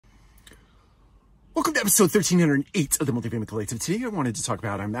Welcome to episode 1308 of the Multifamily Collective. Today I wanted to talk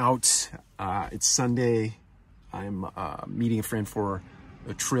about, I'm out, it's Sunday, I'm meeting a friend for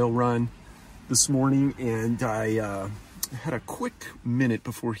a trail run this morning, and I had a quick minute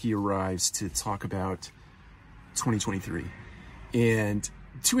before he arrives to talk about 2023. And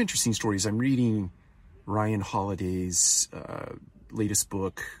two interesting stories. I'm reading Ryan Holiday's latest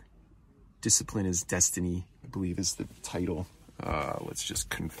book, Discipline is Destiny, I believe is the title. Let's just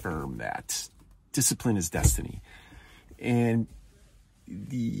confirm that. Discipline is Destiny. And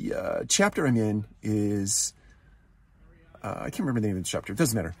the chapter I'm in is, I can't remember the name of the chapter, it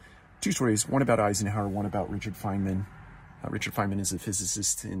doesn't matter. Two stories, one about Eisenhower, one about Richard Feynman. Richard Feynman is a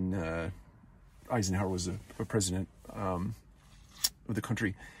physicist, and Eisenhower was a president of the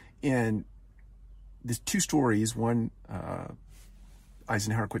country. And there's two stories. One,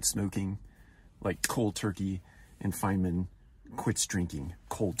 Eisenhower quit smoking like cold turkey, and Feynman quits drinking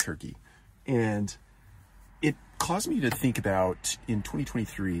cold turkey. And it caused me to think about, in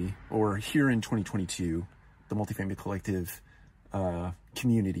 2023, or here in 2022, the Multifamily Collective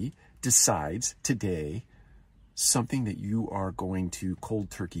community decides today something that you are going to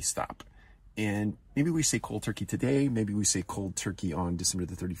cold turkey stop. And maybe we say cold turkey today, maybe we say cold turkey on December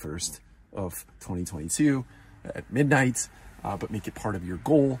the 31st of 2022 at midnight, but make it part of your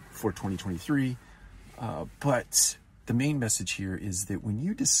goal for 2023. But the main message here is that when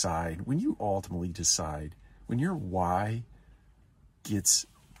you decide, when you ultimately decide, when your why gets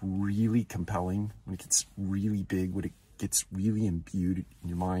really compelling, when it gets really big, when it gets really imbued in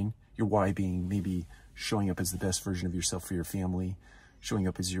your mind, your why being maybe showing up as the best version of yourself for your family, showing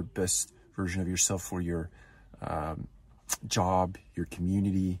up as your best version of yourself for your job, your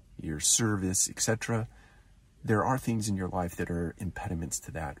community, your service, etc. There are things in your life that are impediments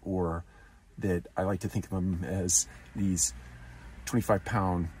to that, or that I like to think of them as these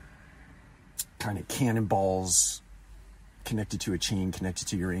 25-pound kind of cannonballs connected to a chain, connected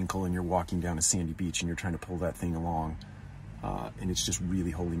to your ankle, and you're walking down a sandy beach and you're trying to pull that thing along, and it's just really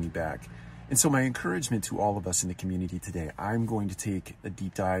holding you back. And so my encouragement to all of us in the community today, I'm going to take a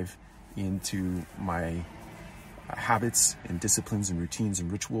deep dive into my habits and disciplines and routines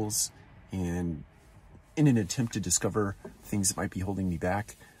and rituals, and in an attempt to discover things that might be holding me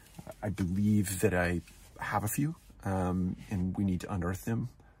back. I believe that I have a few, and we need to unearth them,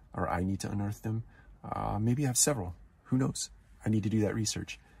 or I need to unearth them. Maybe I have several. Who knows? I need to do that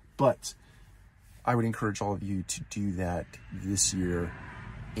research. But I would encourage all of you to do that this year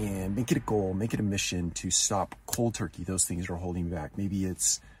and make it a goal, make it a mission to stop cold turkey those things that are holding you back. Maybe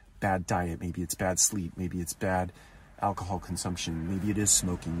it's bad diet, maybe it's bad sleep, maybe it's bad alcohol consumption, maybe it is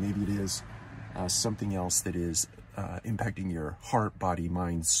smoking, maybe it is something else that is impacting your heart, body,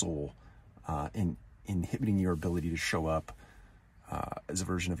 mind, soul, and inhibiting your ability to show up as a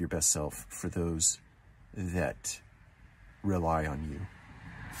version of your best self for those that rely on you,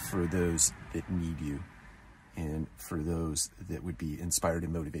 for those that need you, and for those that would be inspired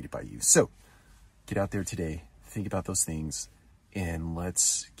and motivated by you. So get out there today, think about those things, and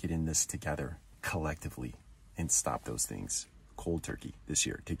let's get in this together collectively and stop those things cold turkey this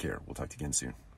year. Take care. We'll talk to you again soon.